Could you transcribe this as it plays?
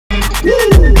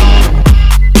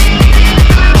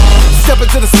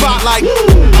like.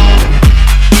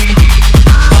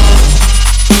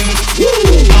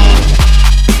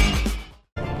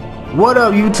 What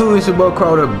up, YouTube? It's your boy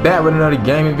Kota, back with another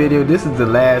gaming video. This is the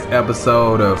last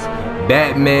episode of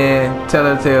Batman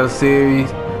Telltale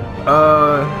series.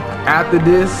 After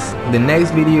this, the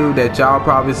next video that y'all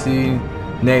probably see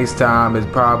next time is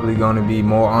probably going to be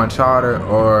more Uncharted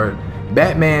or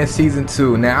Batman Season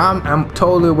 2. Now, I'm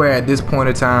totally aware at this point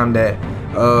in time that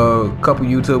a couple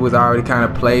YouTubers already kind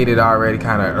of played it already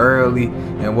kind of early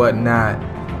and whatnot.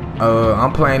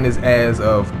 I'm playing this as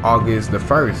of August the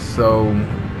 1st, so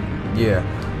yeah,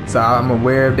 so I'm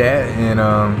aware of that, and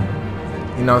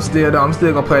you know, I'm still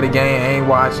gonna play the game. I ain't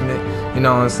watching it, you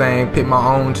know what I'm saying, pick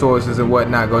my own choices and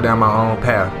whatnot, go down my own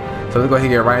path. So let's go ahead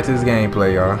and get right into this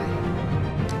gameplay, y'all.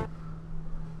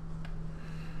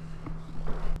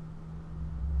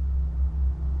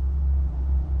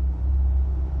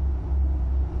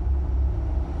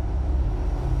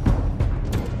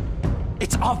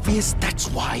 It's obvious that's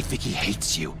why Vicky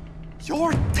hates you.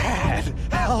 Your dad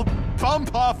helped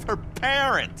bump off her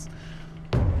parents.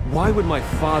 Why would my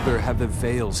father have the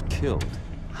Vales killed?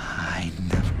 I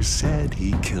never said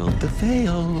he killed the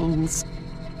Vales.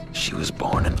 She was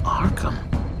born in Arkham.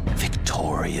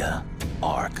 Victoria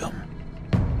Arkham.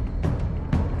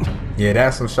 Yeah,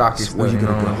 that's some shocking So where stuff, you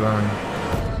you know gonna what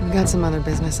I'm saying? Got some other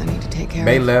business I need to take care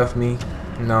They of. left me,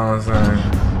 you know what I'm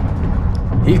saying?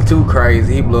 He's too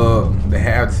crazy. He blew up the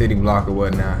half city block or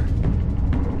whatnot.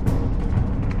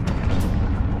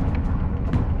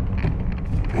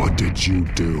 What did you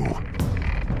do?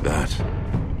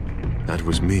 That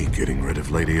was me getting rid of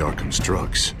Lady Arkham's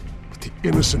drugs. The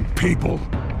innocent people.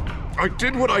 I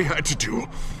did what I had to do.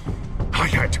 I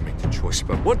had to make the choice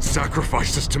about what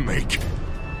sacrifices to make.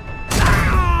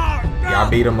 Y'all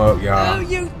beat him up, y'all. Oh,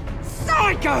 you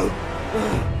psycho!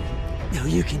 No,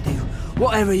 you can do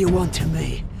whatever you want to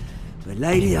me, but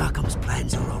Lady Arkham's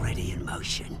plans are already in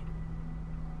motion.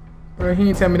 Bro, he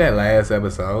didn't tell me that last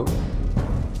episode.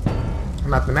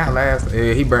 Nothing that last.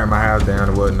 Yeah, he burned my house down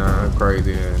and whatnot.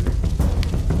 Crazy.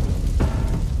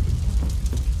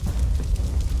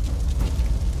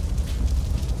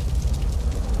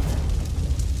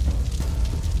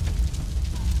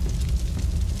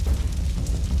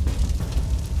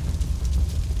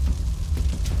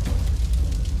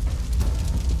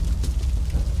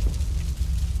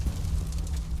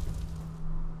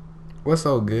 What's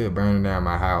so good burning down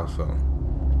my house though?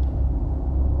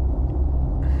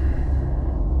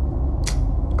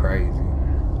 Crazy.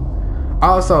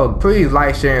 Also, please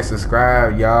like, share, and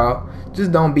subscribe, y'all.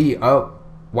 Just don't be up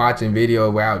watching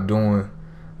video without doing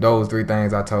those 3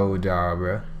 things I told y'all,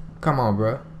 bruh. Come on,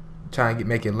 bruh. Trying to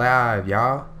make it live,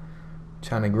 y'all.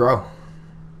 Trying to grow.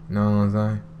 You know what I'm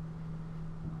saying?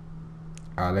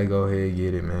 Alright, let's go ahead and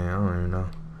get it, man. I don't even know.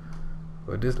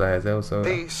 But this last episode,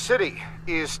 the city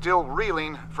is still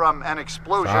reeling from an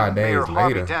explosion 5 days Mayor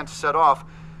Harvey later. Dent set off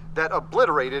that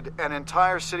obliterated an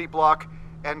entire city block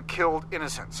and killed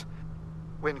innocents.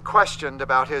 When questioned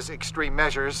about his extreme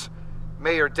measures,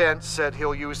 Mayor Dent said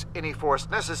he'll use any force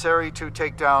necessary to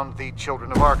take down the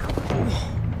children of Arkham.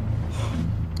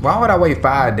 Why would I wait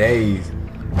 5 days?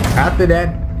 After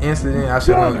that incident, I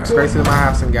should have went straight to my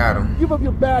house and got him. Give up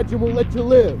your badge and we'll let you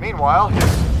live. Meanwhile, his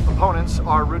opponents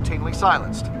are routinely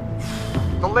silenced.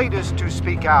 The latest to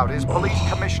speak out is Police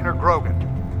Commissioner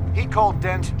Grogan. He called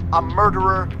Dent a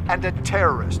murderer and a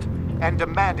terrorist and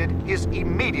demanded his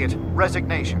immediate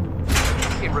resignation.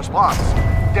 In response,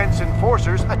 Dent's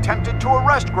enforcers attempted to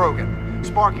arrest Grogan,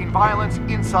 sparking violence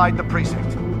inside the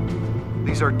precinct.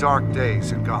 These are dark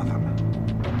days in Gotham.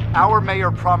 Our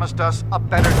mayor promised us a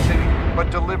better city, but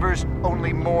delivers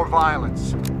only more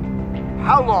violence.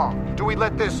 How long do we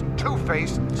let this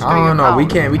two-face stay I don't in know. power? We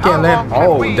can't How let. long can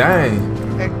Oh, we- dang.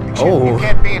 Hey, Oh. you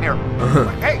can't be in here.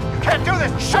 Hey, you can't do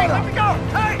this. Shut up. Let me go.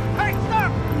 Hey,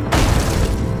 stop.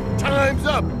 Time's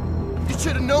up. You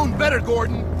should have known better,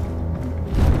 Gordon.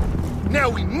 Now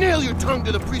we nail your tongue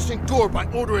to the precinct door by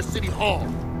order of City Hall.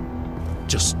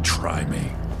 Just try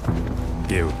me,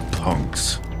 you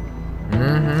punks.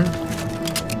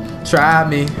 Try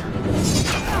me.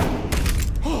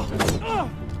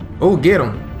 Oh, get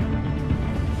him.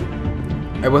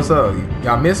 Hey, what's up?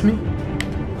 Y'all miss me?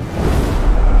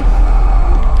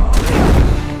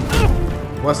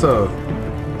 What's up?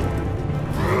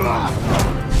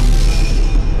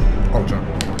 Oh, jump.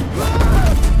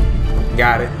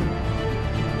 Got it.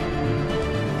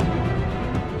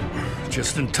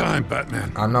 Just in time,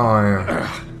 Batman. I know I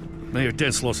am. Mayor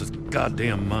Dent's lost his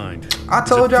goddamn mind. I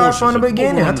told y'all from the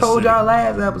beginning. I told y'all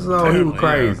last episode he was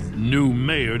crazy. New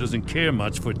mayor doesn't care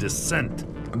much for dissent.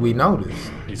 We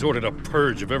noticed. He's ordered a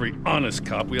purge of every honest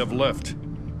cop we have left.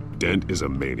 Dent is a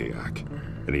maniac,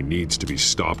 and he needs to be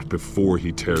stopped before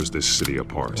he tears this city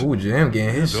apart. Ooh, Jim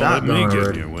getting his Don't shot let me gun get in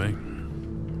ready. your way.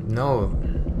 No.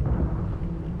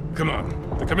 Come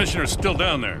on. The commissioner's still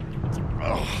down there.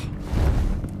 Oh.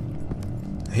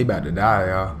 He about to die,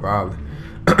 y'all, probably.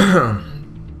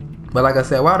 But like I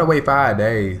said, why to wait 5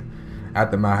 days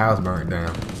after my house burned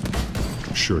down?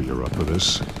 Sure you're up for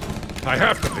this? I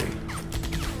have to be.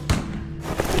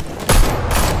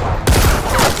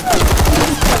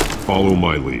 Follow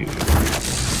my lead.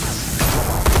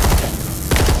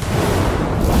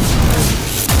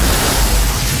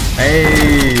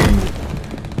 Hey!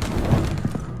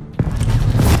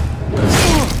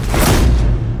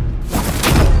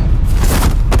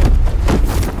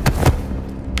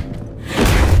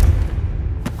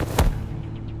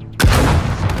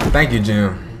 Thank you,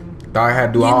 Jim. Thought I had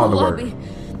to do all the work.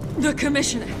 The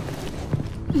commissioner.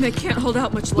 They can't hold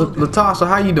out much longer. Latasha,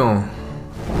 how you doing?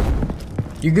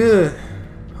 You good?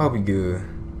 Hope you good.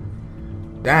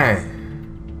 Dang.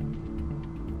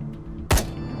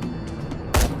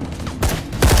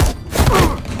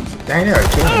 Dang, they're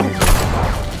killing me.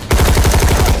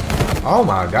 Oh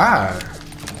my god.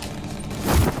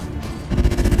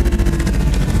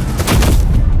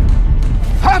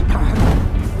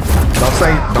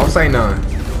 Don't say none.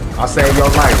 I'll save your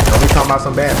life. Don't be talking about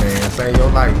some Batman. Save your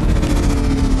life.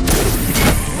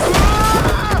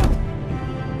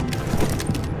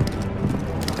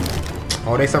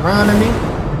 Oh, they surrounding me?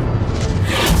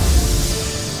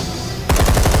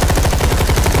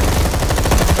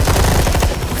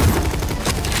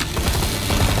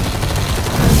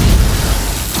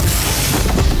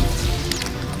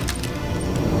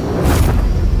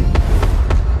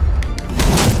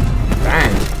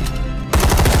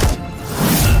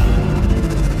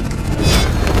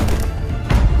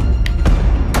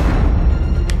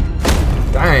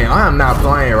 I'm not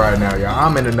playing right now, y'all.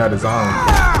 I'm in another zone.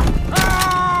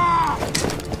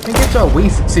 Man, get your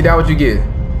Wii. See, that what you get.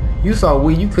 You saw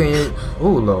Wii, you couldn't.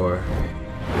 Ooh, Lord.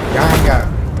 Y'all ain't got.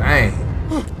 Dang.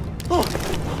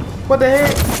 What the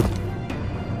heck?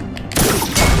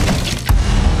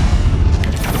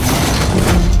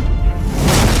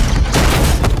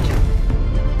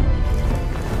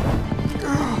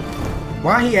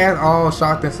 Why he act all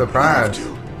shocked and surprised?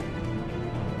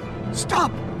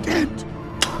 Stop, Dent!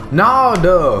 No,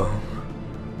 duh.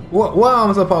 What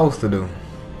I'm supposed to do?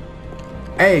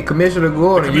 Hey, Commissioner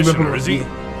Gordon, you been promoted.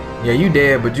 Yeah, you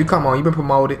dead, but you come on, you been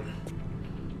promoted.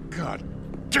 God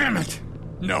damn it!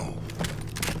 No.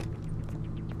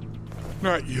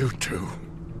 Not you two.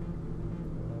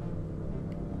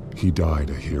 He died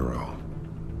a hero,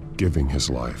 giving his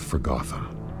life for Gotham.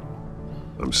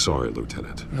 I'm sorry,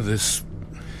 Lieutenant. This...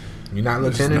 You're not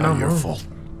Lieutenant no more. Your fault.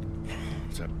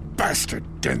 It's a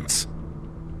bastard Dent.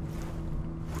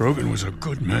 Grogan was a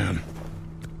good man.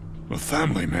 A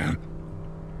family man.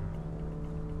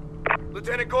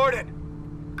 Lieutenant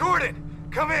Gordon! Gordon!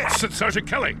 Come in! Sergeant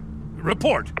Kelly!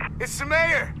 Report! It's the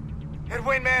mayor! At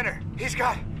Wayne Manor. He's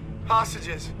got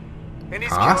hostages. And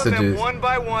he's killing them one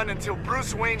by one until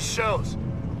Bruce Wayne shows.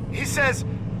 He says...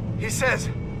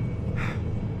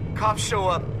 Cops show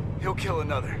up, he'll kill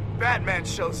another. Batman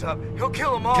shows up, he'll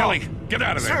kill them all. Kelly, get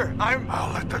out of there! Sir,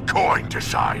 I'll let the coin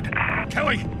decide.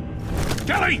 Kelly!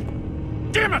 Kelly!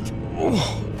 Damn it!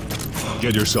 Oh.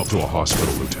 Get yourself to a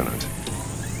hospital, Lieutenant.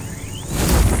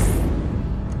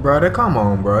 Brother, come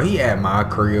on, bro. He at my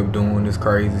crib doing this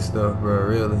crazy stuff, bro.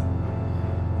 Really?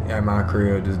 He at my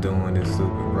crib just doing this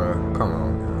stupid, bro. Come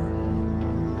on, man.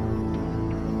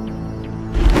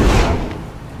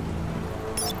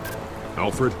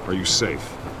 Alfred, are you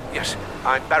safe? Yes,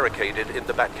 I'm barricaded in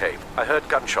the Batcave. I heard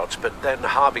gunshots, but then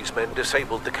Harvey's men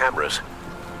disabled the cameras.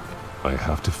 I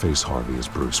have to face Harvey as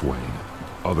Bruce Wayne.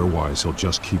 Otherwise, he'll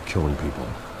just keep killing people.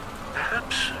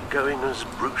 Perhaps going as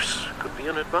Bruce could be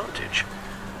an advantage.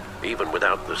 Even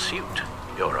without the suit,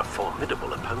 you're a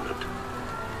formidable opponent.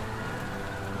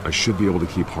 I should be able to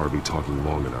keep Harvey talking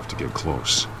long enough to get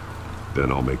close.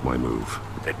 Then I'll make my move.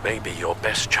 It may be your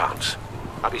best chance.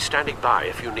 I'll be standing by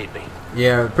if you need me.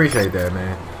 Yeah, appreciate that,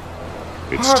 man.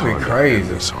 It's Harvey time crazy. to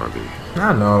end this, Harvey.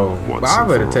 I know, Once but I'd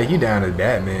rather and for take you down as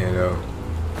Batman, though.